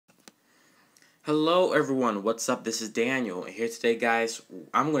Hello everyone, what's up? This is Daniel, and here today guys,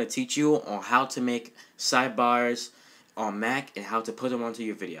 I'm going to teach you on how to make sidebars on Mac and how to put them onto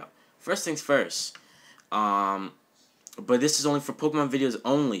your video. First things first, but this is only for Pokemon videos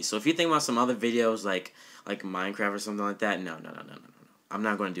only, so if you think about some other videos like Minecraft or something like that, no. I'm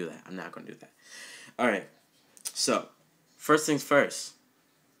not going to do that. I'm not going to do that. Alright, so, first things first,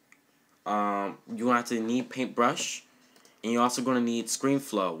 you're going to have to need paintbrush, and you're also going to need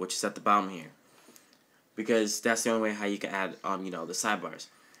ScreenFlow, which is at the bottom here. Because that's the only way how you can add the sidebars.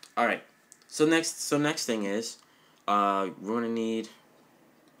 Alright. So next thing is we're gonna need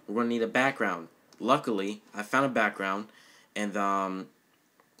a background. Luckily, I found a background and there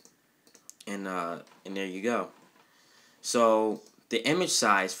you go. So the image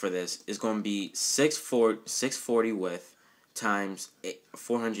size for this is going to be 640 width times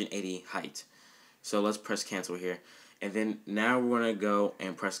 480 height. So let's press cancel here. And then now we're going to go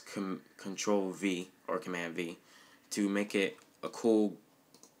and press Control V or Command V to make it a cool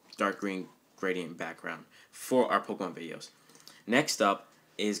dark green gradient background for our Pokemon videos. Next up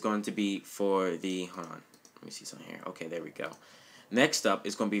is going to be for the, hold on, let me see something here. Okay, there we go. Next up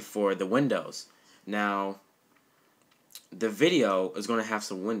is going to be for the windows. Now, the video is going to have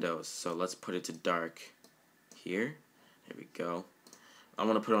some windows, so let's put it to dark here. There we go. I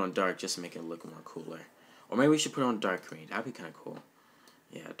want to put it on dark just to make it look more cooler. Or maybe we should put it on dark green. That'd be kind of cool.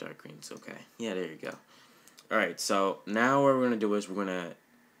 Yeah, dark green's okay. Yeah, there you go. Alright, so now what we're going to do is we're going to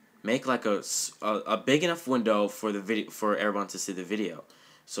make like a big enough window for the video, for everyone to see the video.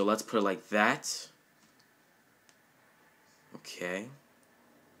 So let's put it like that. Okay.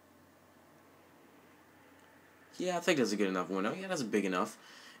 Yeah, I think that's a good enough window. Yeah, that's big enough.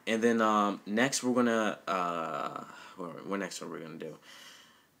 And then next we're going to, what next are we going to do?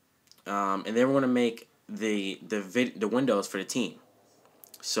 And then we're going to make the windows for the team.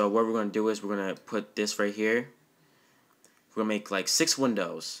 So what we're going to do is we're going to put this right here. We're going to make like 6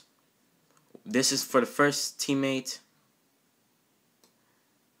 windows. This is for the first teammate.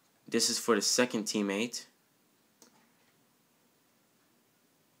 This is for the second teammate.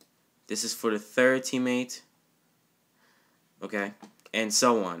 This is for the third teammate. Okay, and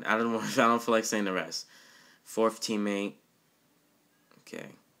so on. I don't feel like saying the rest. Fourth teammate. Okay.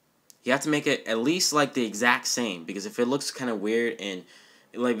 You have to make it at least like the exact same, because if it looks kind of weird and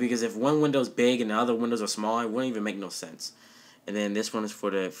because if one window's big and the other windows are small, it wouldn't even make no sense. And then this one is for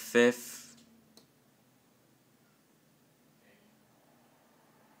the 5th.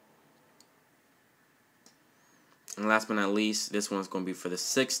 And last but not least, this one's going to be for the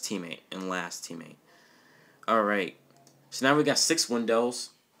 6th teammate and last teammate. Alright, so now we got 6 windows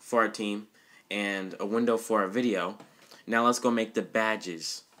for our team and a window for our video. Now let's go make the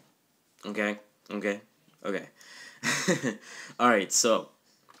badges. Okay. Alright, so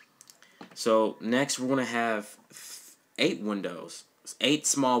next we're going to have 8 windows. 8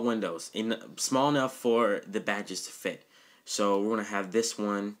 small windows. Small enough for the badges to fit. So we're going to have this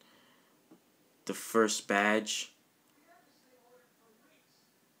one, the first badge.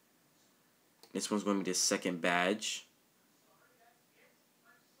 This one's going to be the second badge.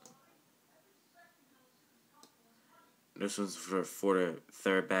 This one's for the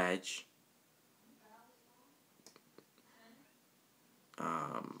third badge.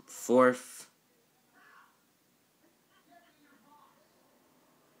 Fourth,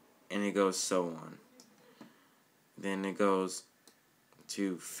 and it goes so on. Then it goes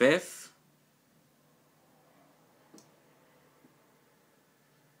to 5th,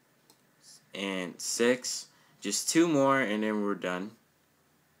 and 6th. Just 2 more, and then we're done.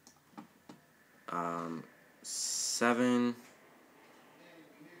 7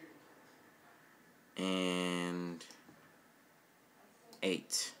 and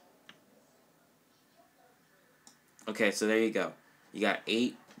 8. Okay, so there you go. You got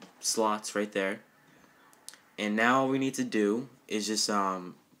 8 slots right there. And now all we need to do is just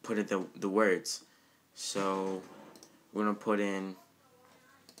put in the words. So we're gonna put in,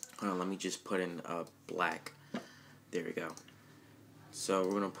 hold on, let me just put in black. There we go. So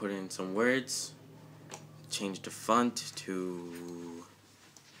we're gonna put in some words. Change the font to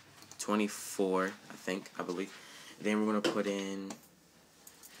 24, I believe. Then we're gonna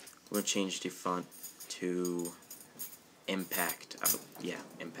we're gonna change the font to Impact. Yeah,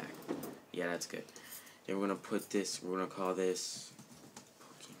 Impact. Yeah, that's good. Then we're gonna call this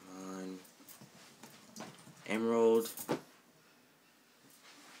Pokemon Emerald.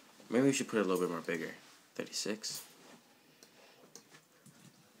 Maybe we should put it a little bit more bigger. 36.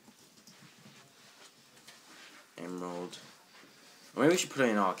 Emerald. Or maybe we should put it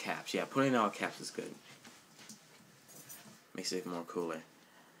in all caps. Yeah, put it in all caps is good. Makes it more cooler.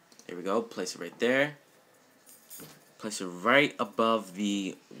 There we go. Place it right there. Place it right above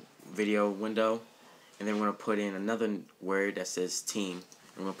the video window. And then we're going to put in another word that says team.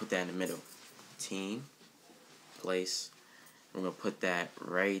 And we're going to put that in the middle. Team. Place. We're going to put that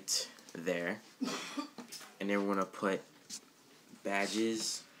right there. And then we're going to put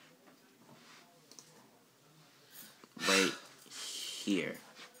badges right here.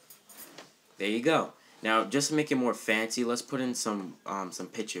 There you go. Now, just to make it more fancy, let's put in some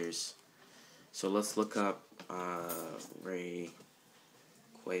pictures. So let's look up Ray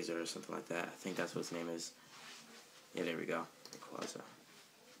Quasar or something like that. I think that's what his name is. Yeah, there we go. Quasar.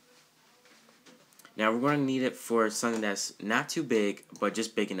 Now, we're going to need it for something that's not too big, but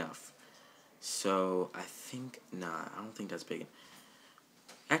just big enough. So, I think, nah, I don't think that's big.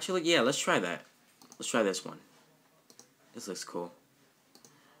 Actually, yeah, let's try that. Let's try this one. This looks cool.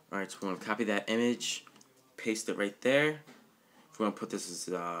 Alright, so we're going to copy that image, paste it right there. We're going to put this as,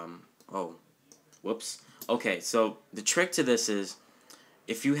 oh, whoops. Okay, so the trick to this is,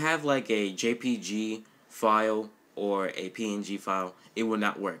 if you have like a JPG file or a PNG file, it will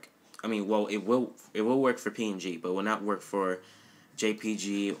not work. I mean, well, it will work for PNG, but it will not work for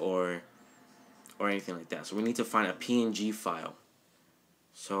JPG or anything like that. So we need to find a PNG file.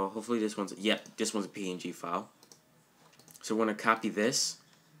 So hopefully this one's, this one's a PNG file. So we're going to copy this,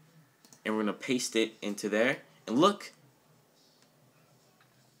 and we're going to paste it into there. And look,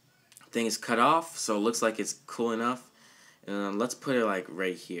 thing is cut off, so it looks like it's cool enough. And let's put it like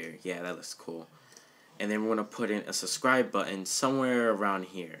right here. Yeah, that looks cool. And then we're going to put in a subscribe button somewhere around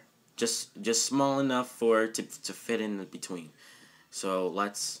here. Just small enough for it to fit in between. So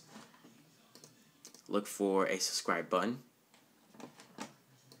let's look for a subscribe button.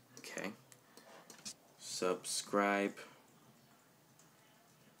 Okay. Subscribe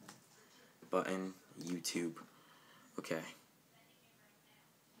button, YouTube. Okay.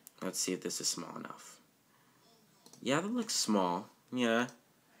 Let's see if this is small enough. Yeah, that looks small. Yeah,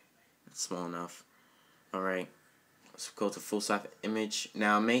 that's small enough. Alright. Let's go to full size image.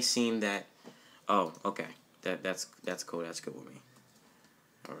 Now it may seem that, oh, okay. That's cool. That's good with me.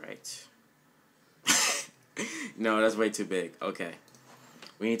 Alright. No, that's way too big. Okay.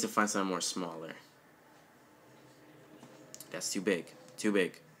 We need to find something more smaller. That's too big. Too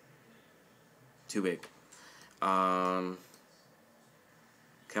big. Too big. Come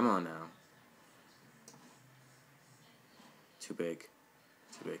on now. Too big.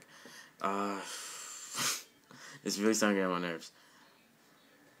 Too big. It's really starting to get on my nerves.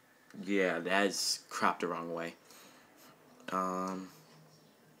 Yeah, that's cropped the wrong way. Yeah,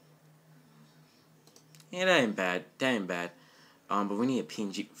 that ain't bad. That ain't bad. But we need a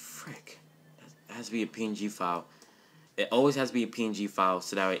PNG. Frick. It has to be a PNG file. It always has to be a PNG file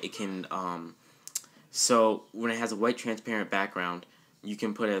so that way it can, so when it has a white transparent background, you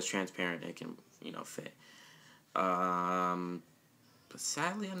can put it as transparent. It can, you know, fit. But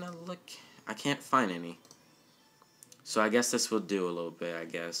sadly, I can't find any. So I guess this will do a little bit, I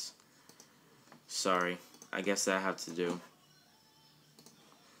guess. Sorry. I guess that I have to do.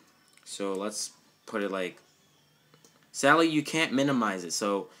 So let's put it like, sadly, you can't minimize it.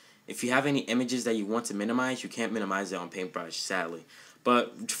 So if you have any images that you want to minimize, you can't minimize it on Paintbrush, sadly.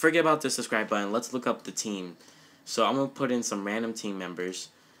 But forget about the subscribe button. Let's look up the team. So I'm going to put in some random team members.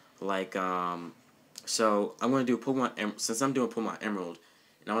 Like, so I'm going to do Pokemon, since I'm doing Pokemon Emerald,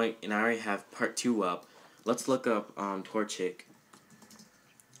 and I already have part 2 up, let's look up Torchic.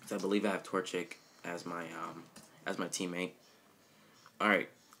 So I believe I have Torchic as my teammate. Alright,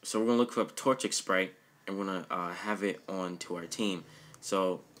 so we're going to look for a Torchic sprite, and we're going to have it on to our team.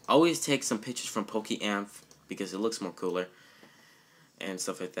 So always take some pictures from PokeAmph because it looks more cooler and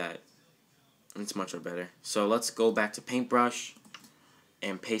stuff like that. It's much better. So let's go back to Paintbrush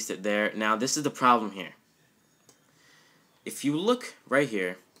and paste it there. Now this is the problem here. If you look right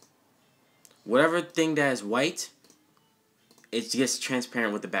here, whatever thing that is white, it gets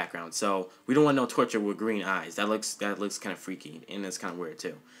transparent with the background. So we don't want no Torchic with green eyes. That looks kind of freaky and it's kind of weird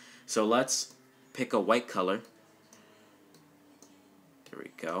too. So let's pick a white color. There we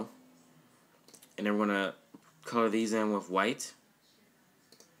go. And then we're gonna color these in with white.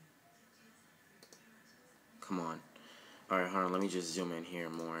 Come on. Alright, hold on. Let me just zoom in here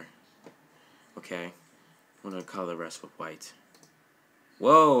more. Okay. I'm going to color the rest with white.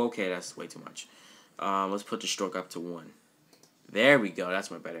 Whoa, okay, that's way too much. Let's put the stroke up to 1. There we go.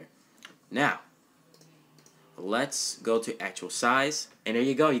 That's much better. Now, let's go to actual size. And there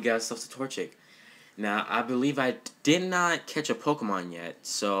you go. You got yourself a Torchic. Now, I believe I did not catch a Pokemon yet.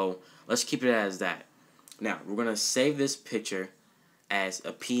 So, let's keep it as that. Now, we're going to save this picture as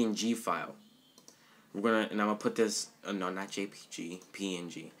a PNG file. And I'm gonna put this, no, not JPG,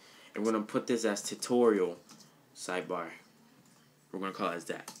 PNG. And we're going to put this as tutorial sidebar. We're going to call it as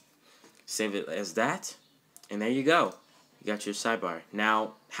that. Save it as that. And there you go. You got your sidebar.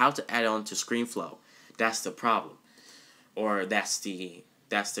 Now, how to add on to ScreenFlow? That's the problem. Or that's the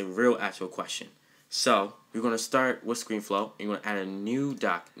real actual question. So, you're going to start with ScreenFlow. You're going to add a new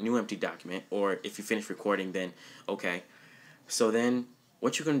empty document. Or if you finish recording, then okay. So then,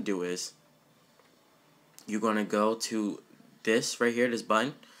 what you're going to do is, you're going to go to this right here, this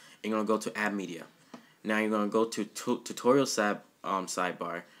button. And you're going to go to Add Media. Now you're going to go to Tutorial Sidebar.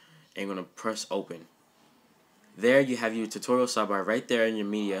 And you're going to press Open. There you have your tutorial sidebar right there in your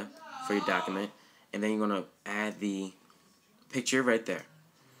media for your document. And then you're going to add the picture right there.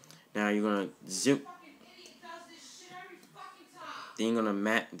 Now you're going to zoom. Then you're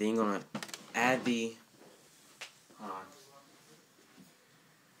going to add the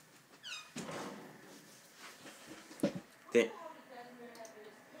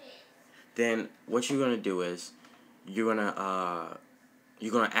then what you're going to do is you're going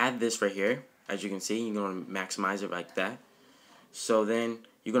to add this right here. As you can see, you're going to maximize it like that. So then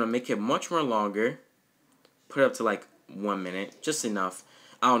you're going to make it much more longer. Put it up to like 1 minute. Just enough.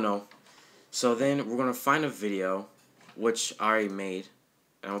 I don't know. So then we're going to find a video, which I already made.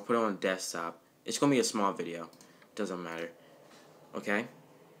 And I'll put it on desktop. It's going to be a small video. Doesn't matter. Okay?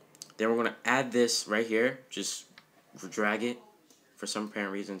 Then we're going to add this right here. Just drag it. For some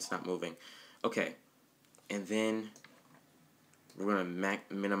apparent reason, it's not moving. Okay. And then we're going to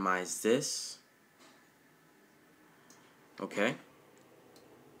minimize this. Okay.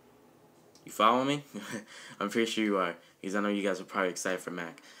 You follow me? I'm pretty sure you are, because I know you guys are probably excited for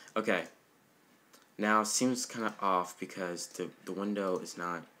Mac. Okay. Now, it seems kind of off because the window is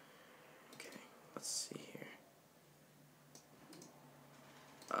not... Okay, let's see here.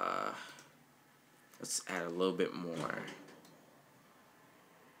 Let's add a little bit more.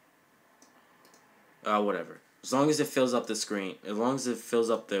 Whatever. As long as it fills up the screen, as long as it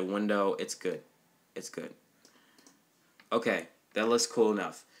fills up the window, it's good. It's good. Okay, that looks cool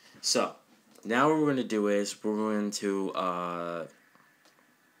enough. So, now what we're going to do is we're going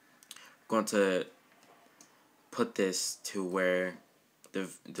to put this to where the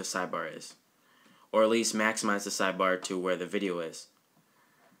sidebar is. Or at least maximize the sidebar to where the video is.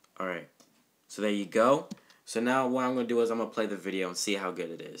 Alright. So there you go. So now what I'm going to do is I'm going to play the video and see how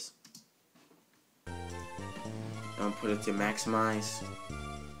good it is. I'm going to put it to maximize.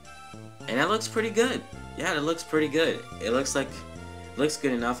 And that looks pretty good. Yeah, it looks pretty good. It looks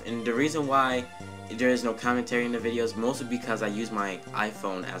good enough. And the reason why there is no commentary in the videos mostly because I use my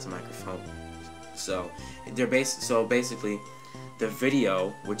iPhone as a microphone. So basically the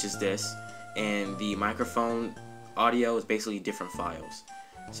video, which is this, and the microphone audio is basically different files.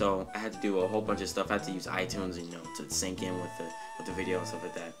 So I had to do a whole bunch of stuff. I had to use iTunes, to sync in with the video and stuff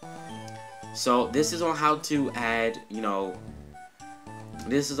like that. So this is on how to add,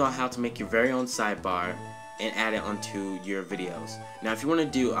 this is on how to make your very own sidebar and add it onto your videos. Now, if you want to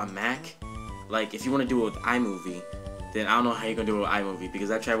do a Mac, like if you want to do it with iMovie, then I don't know how you're gonna do it with iMovie, because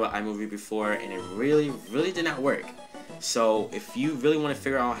I tried with iMovie before and it really did not work. So if you really want to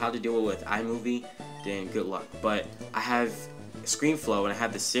figure out how to do it with iMovie, then good luck. But I have ScreenFlow and I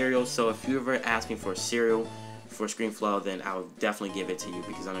have the serial, so if you ever ask me for a serial for ScreenFlow, then I will definitely give it to you,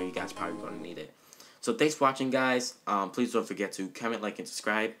 because I know you guys probably going to need it. So thanks for watching, guys. Please don't forget to comment, like, and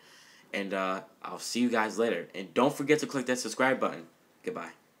subscribe. And I'll see you guys later. And don't forget to click that subscribe button.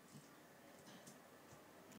 Goodbye.